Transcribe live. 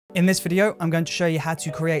In this video, I'm going to show you how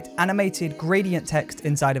to create animated gradient text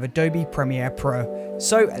inside of Adobe Premiere Pro.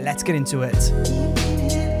 So let's get into it.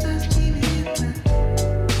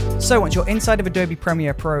 So once you're inside of Adobe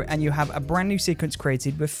Premiere Pro and you have a brand new sequence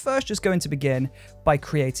created, we're first just going to begin by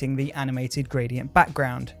creating the animated gradient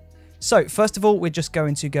background. So first of all, we're just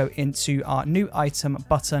going to go into our new item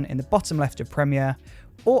button in the bottom left of Premiere,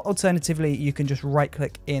 or alternatively, you can just right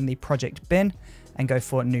click in the project bin and go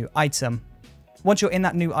for new item. Once you're in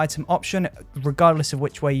that new item option, regardless of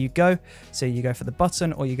which way you go, so you go for the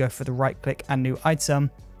button or you go for the right click and new item,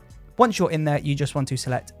 once you're in there, you just want to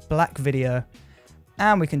select black video,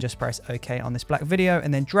 and we can just press OK on this black video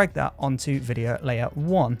and then drag that onto video layer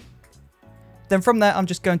 1. Then from there, I'm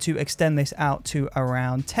just going to extend this out to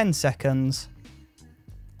around 10 seconds.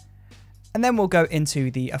 And then we'll go into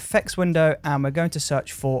the effects window and we're going to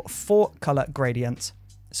search for 4 color gradient.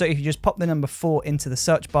 So if you just pop the number 4 into the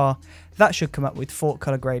search bar, that should come up with 4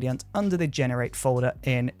 color gradient under the generate folder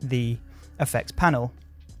in the effects panel.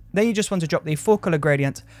 Then you just want to drop the 4 color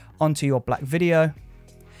gradient onto your black video.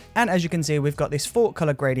 And as you can see, we've got this 4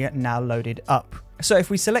 color gradient now loaded up. So if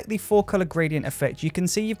we select the 4 color gradient effect, you can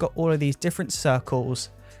see you've got all of these different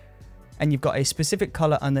circles and you've got a specific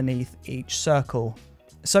color underneath each circle.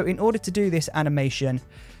 So in order to do this animation,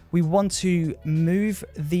 we want to move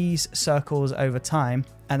these circles over time,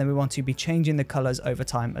 and then we want to be changing the colors over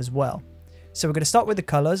time as well. So we're going to start with the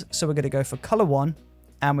colors. So we're going to go for color 1,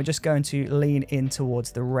 and we're just going to lean in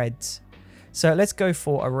towards the reds. So let's go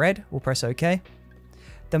for a red. We'll press OK.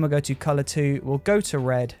 Then we'll go to color 2. We'll go to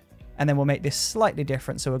red, and then we'll make this slightly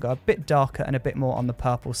different. So we'll go a bit darker and a bit more on the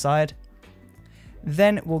purple side.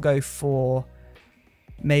 Then we'll go for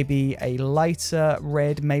maybe a lighter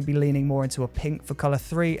red, maybe leaning more into a pink for color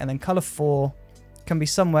 3, and then color 4 can be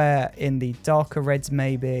somewhere in the darker reds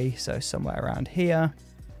maybe, so somewhere around here.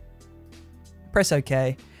 Press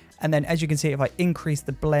OK, and then as you can see, if I increase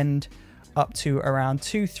the blend up to around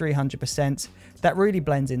 200-300%, that really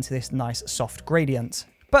blends into this nice soft gradient.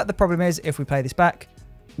 But the problem is, if we play this back,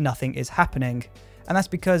 nothing is happening. And that's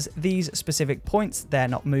because these specific points, they're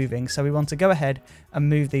not moving. So we want to go ahead and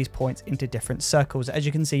move these points into different circles. As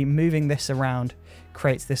you can see, moving this around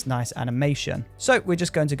creates this nice animation. So we're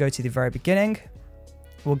just going to go to the very beginning.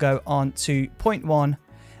 We'll go on to point 1,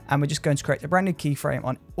 and we're just going to create a brand new keyframe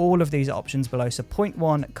on all of these options below. So point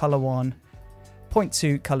 1, color 1, point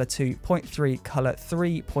 2, color 2, point 3, color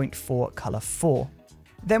 3, point 4, color 4.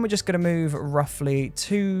 Then we're just going to move roughly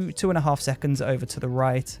 2.5 seconds over to the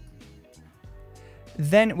right.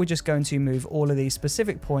 Then we're just going to move all of these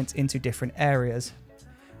specific points into different areas.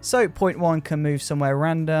 So point 1 can move somewhere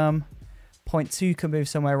random, point 2 can move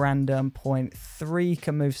somewhere random, point 3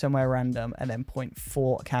 can move somewhere random, and then point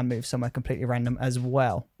 4 can move somewhere completely random as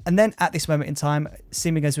well. And then at this moment in time,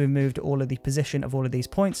 seeming as we've moved all of the position of all of these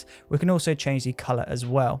points, we can also change the color as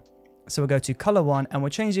well. So we'll go to color 1 and we'll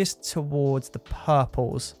change this towards the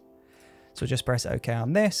purples. So we'll just press OK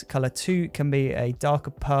on this. Color 2 can be a darker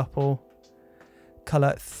purple.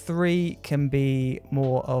 Color 3 can be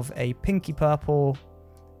more of a pinky purple,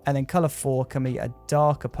 and then color 4 can be a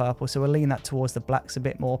darker purple. So we'll lean that towards the blacks a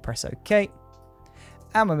bit more, press OK.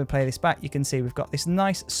 And when we play this back, you can see we've got this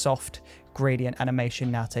nice soft gradient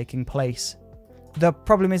animation now taking place. The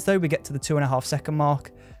problem is though, we get to the 2.5 second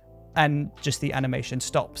mark and just the animation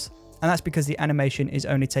stops. And that's because the animation is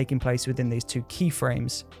only taking place within these 2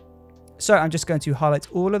 keyframes. So I'm just going to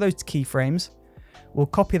highlight all of those keyframes. We'll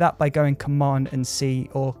copy that by going Command and C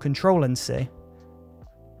or Control and C.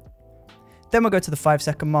 Then we'll go to the 5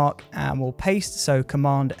 second mark and we'll paste. So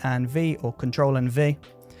Command and V or Control and V.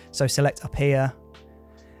 So select up here.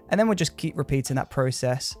 And then we'll just keep repeating that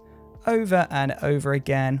process over and over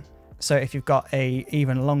again. So if you've got a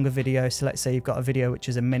even longer video, so let's say you've got a video which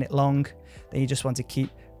is a minute long, then you just want to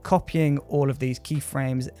keep copying all of these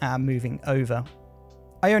keyframes and moving over.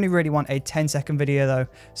 I only really want a 10-second video though,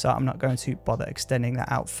 so I'm not going to bother extending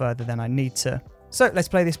that out further than I need to. So let's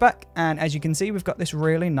play this back, and as you can see, we've got this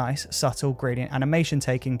really nice subtle gradient animation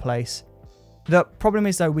taking place. The problem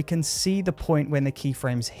is though, we can see the point when the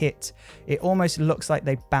keyframes hit. It almost looks like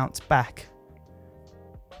they bounce back.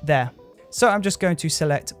 There. So I'm just going to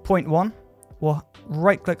select point 1. We'll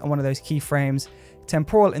right click on one of those keyframes,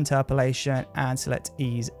 temporal interpolation, and select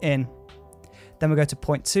ease in. Then we'll go to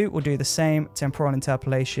point 2, we'll do the same, temporal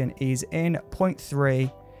interpolation, ease in, point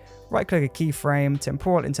 3, right click a keyframe,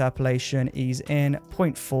 temporal interpolation, ease in,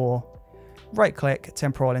 point 4, right click,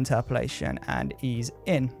 temporal interpolation, and ease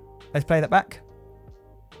in. Let's play that back.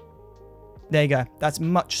 There you go, that's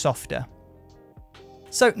much softer.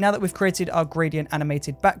 So now that we've created our gradient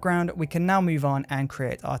animated background, we can now move on and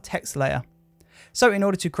create our text layer. So in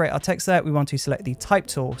order to create our text there, we want to select the type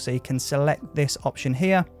tool. So you can select this option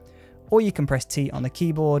here, or you can press T on the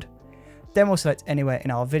keyboard. Then we'll select anywhere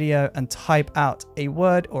in our video and type out a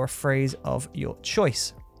word or a phrase of your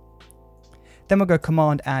choice. Then we'll go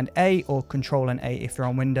Command and A or Control and A if you're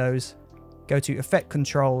on Windows. Go to Effect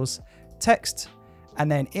Controls, Text, and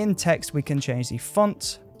then in text we can change the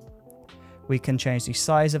font. We can change the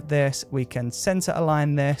size of this. We can center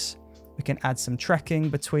align this. We can add some tracking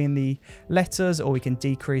between the letters, or we can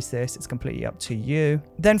decrease this. It's completely up to you.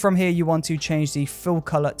 Then from here, you want to change the fill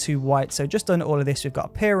color to white. So just under all of this, we've got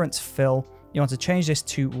appearance fill. You want to change this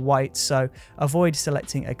to white. So avoid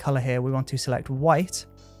selecting a color here. We want to select white.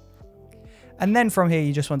 And then from here,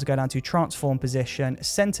 you just want to go down to transform position,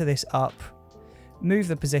 center this up, move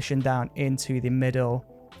the position down into the middle.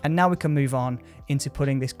 And now we can move on into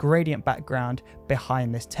putting this gradient background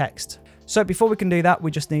behind this text. So before we can do that, we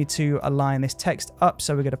just need to align this text up.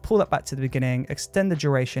 So we're going to pull that back to the beginning, extend the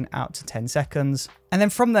duration out to 10 seconds. And then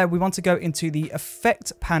from there, we want to go into the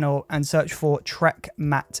effect panel and search for track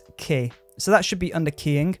matte key. So that should be under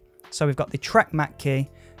keying. So we've got the track matte key.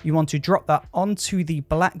 You want to drop that onto the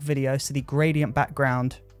black video, so the gradient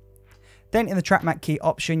background. Then in the track matte key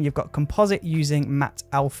option, you've got composite using matte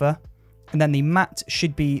alpha. And then the matte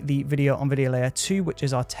should be the video on video layer 2, which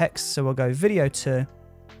is our text. So we'll go video 2.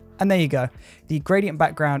 And there you go. The gradient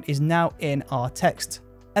background is now in our text.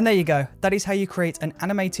 And there you go. That is how you create an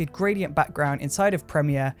animated gradient background inside of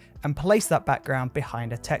Premiere and place that background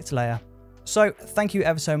behind a text layer. So thank you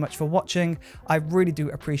ever so much for watching. I really do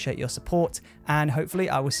appreciate your support, and hopefully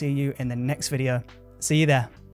I will see you in the next video. See you there.